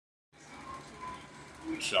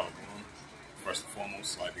Shalom. First and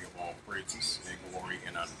foremost, I give all praises and glory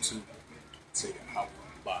and honor to Yahweh,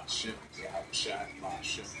 Ba'ashem, Yahweh Shai,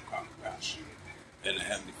 Ba'ashem, Kakadash. And the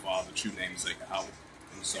Heavenly Father, true name is Yahweh,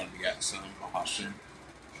 and the Son begat Son, Ba'ashem,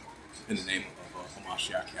 in the name of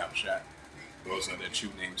Hamashiach, Yahweh Shai. Those are their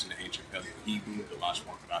true names in the ancient Paleo Hebrew, the Lash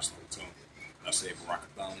Wakadash Lotum. I say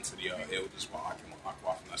Barakathon to the elders, Wa'akim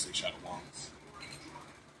Wa'akwaf, and I say Shalom.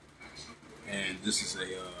 And this is a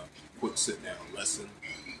quick sit-down lesson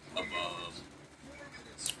of,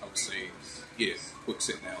 quick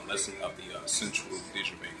sit-down lesson of the Central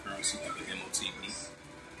Digital Bank Currency of the M.O.T.B.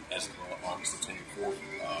 as of August the 24th,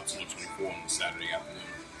 2024 on the Saturday afternoon.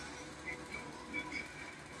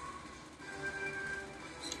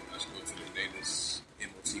 So let's go to the latest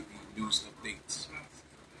M.O.T.B. news updates.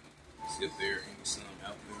 See if there are any some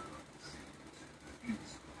out there.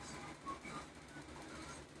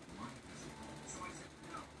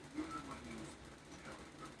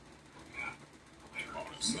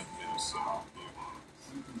 Something else out there.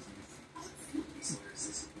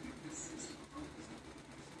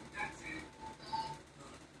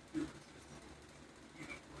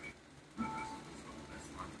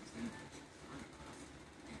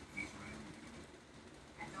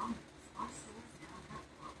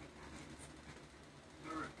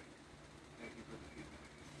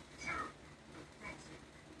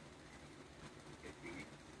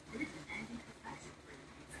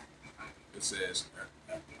 It says,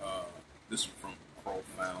 this is from Crow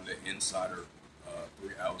found an insider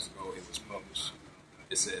 3 hours ago. It was published.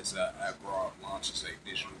 It says Agrar launches a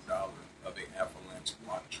digital dollar of a avalanche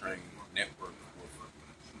blockchain network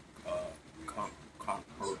with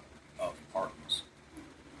Concord of partners.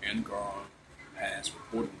 Agrar has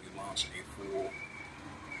reportedly launched a full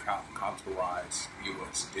contourized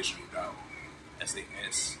U.S. digital dollar as the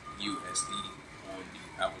SUSD on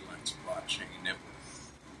the avalanche blockchain network.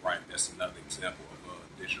 Right, that's another example of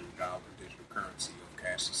a digital dollar, digital currency of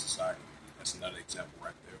cashless society. That's another example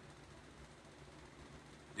right there.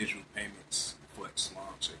 Digital payments Flex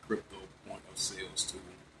launch a crypto point of sales tool,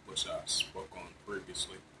 which I spoke on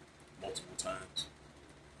previously multiple times.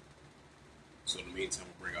 So in the meantime,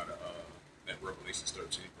 we'll bring out that Revelation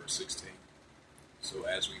 13 verse 16. So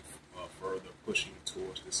as we further pushing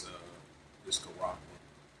towards this Quran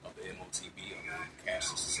of the M.O.T.B. of the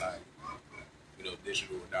cashless society.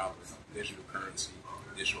 Digital dollar, digital currency,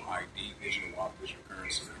 digital ID, digital wallet, digital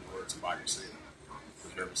currency in order to buy your sale.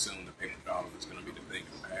 Because very soon the paper dollar is going to be the thing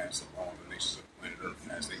of the past of all the nations of planet Earth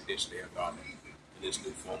as they ditch their dollar in this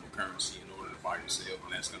new form of currency in order to buy your sale,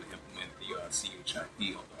 and that's going to implement the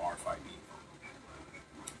CHIP of the RFID.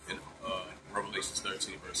 In Revelation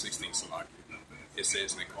 13 verse 16, Salaki, it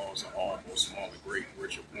says, "And it calls all, both small and great,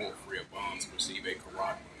 rich or poor, free or bond, to receive a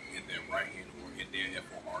Quran in their right hand or in their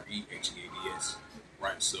FOREHEADS,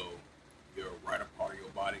 right? So your right part of your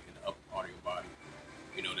body and the upper part of your body,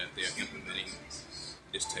 that they're implementing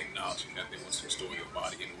this technology that they want to restore your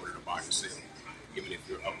body in order to buy or sell. Even if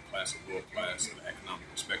you're upper class or lower class of the economic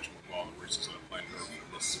spectrum of all the races of the planet Earth,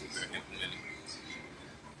 this is what they're implementing.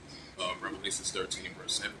 Revelation 13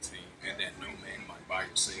 verse 17, and that no man might buy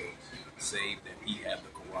or sell, save that he have the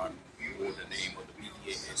Quran or the name of the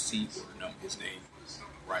BEAST or the number of his name.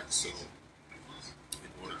 Right, so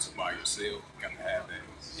in order to buy or sell, you got to have that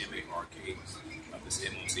M.A.R.K. of this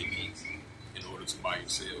M.O.T.B. in order to buy or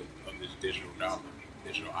sell of this digital dollar,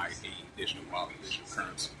 digital ID, digital wallet, digital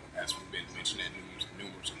currency, as we've been mentioning that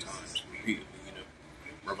numerous times, repeatedly.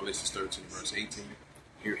 Revelation 13 verse 18,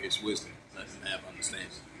 here is wisdom, let him have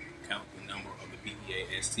understanding. Count the number of the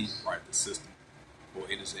BEAST, right, the system, for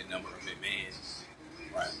it is a number of a man,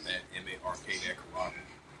 right, that M.A.R.K. that Quran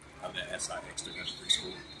of the SIX 303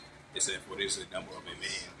 school. It said, for this is a number of a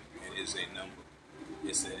man, and it is a number.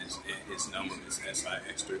 It says, and his number is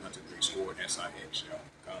SIX 303 scored SIX,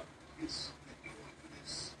 y'all.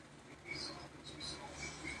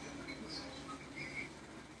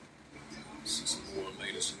 See some more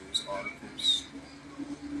latest news articles.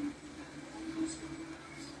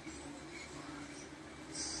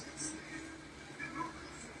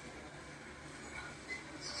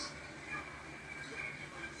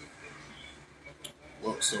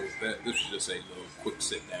 Well, so this was just a little quick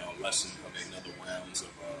sit-down lesson of another rounds of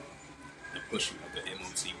the pushing of the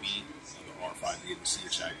M.O.T.B. of the RFID and the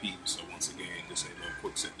CHIP. So once again, just a little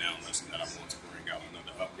quick sit-down lesson that I want to bring out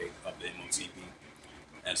another update of the M.O.T.B.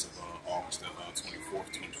 as of August 24th,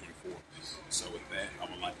 2024. So with that, I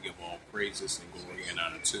would like to give all praises and glory and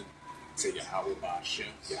honor to Yahweh Ba'ashem,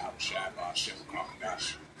 Yahweh Shai Ba'ashem,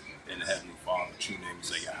 Kakadash, and the Heavenly Father. True name is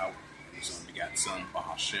Yahweh. Son begat Son,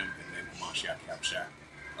 Ba'ashem, and then Hamashiach, Yahweh Shai.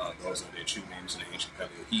 Those are their true names in the ancient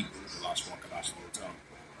Paleo Hebrew, the Lash Wakadash Lotum.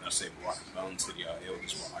 I say Barak Bound to the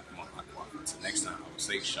elders, Barak Until next time, I would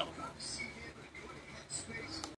say Shalom.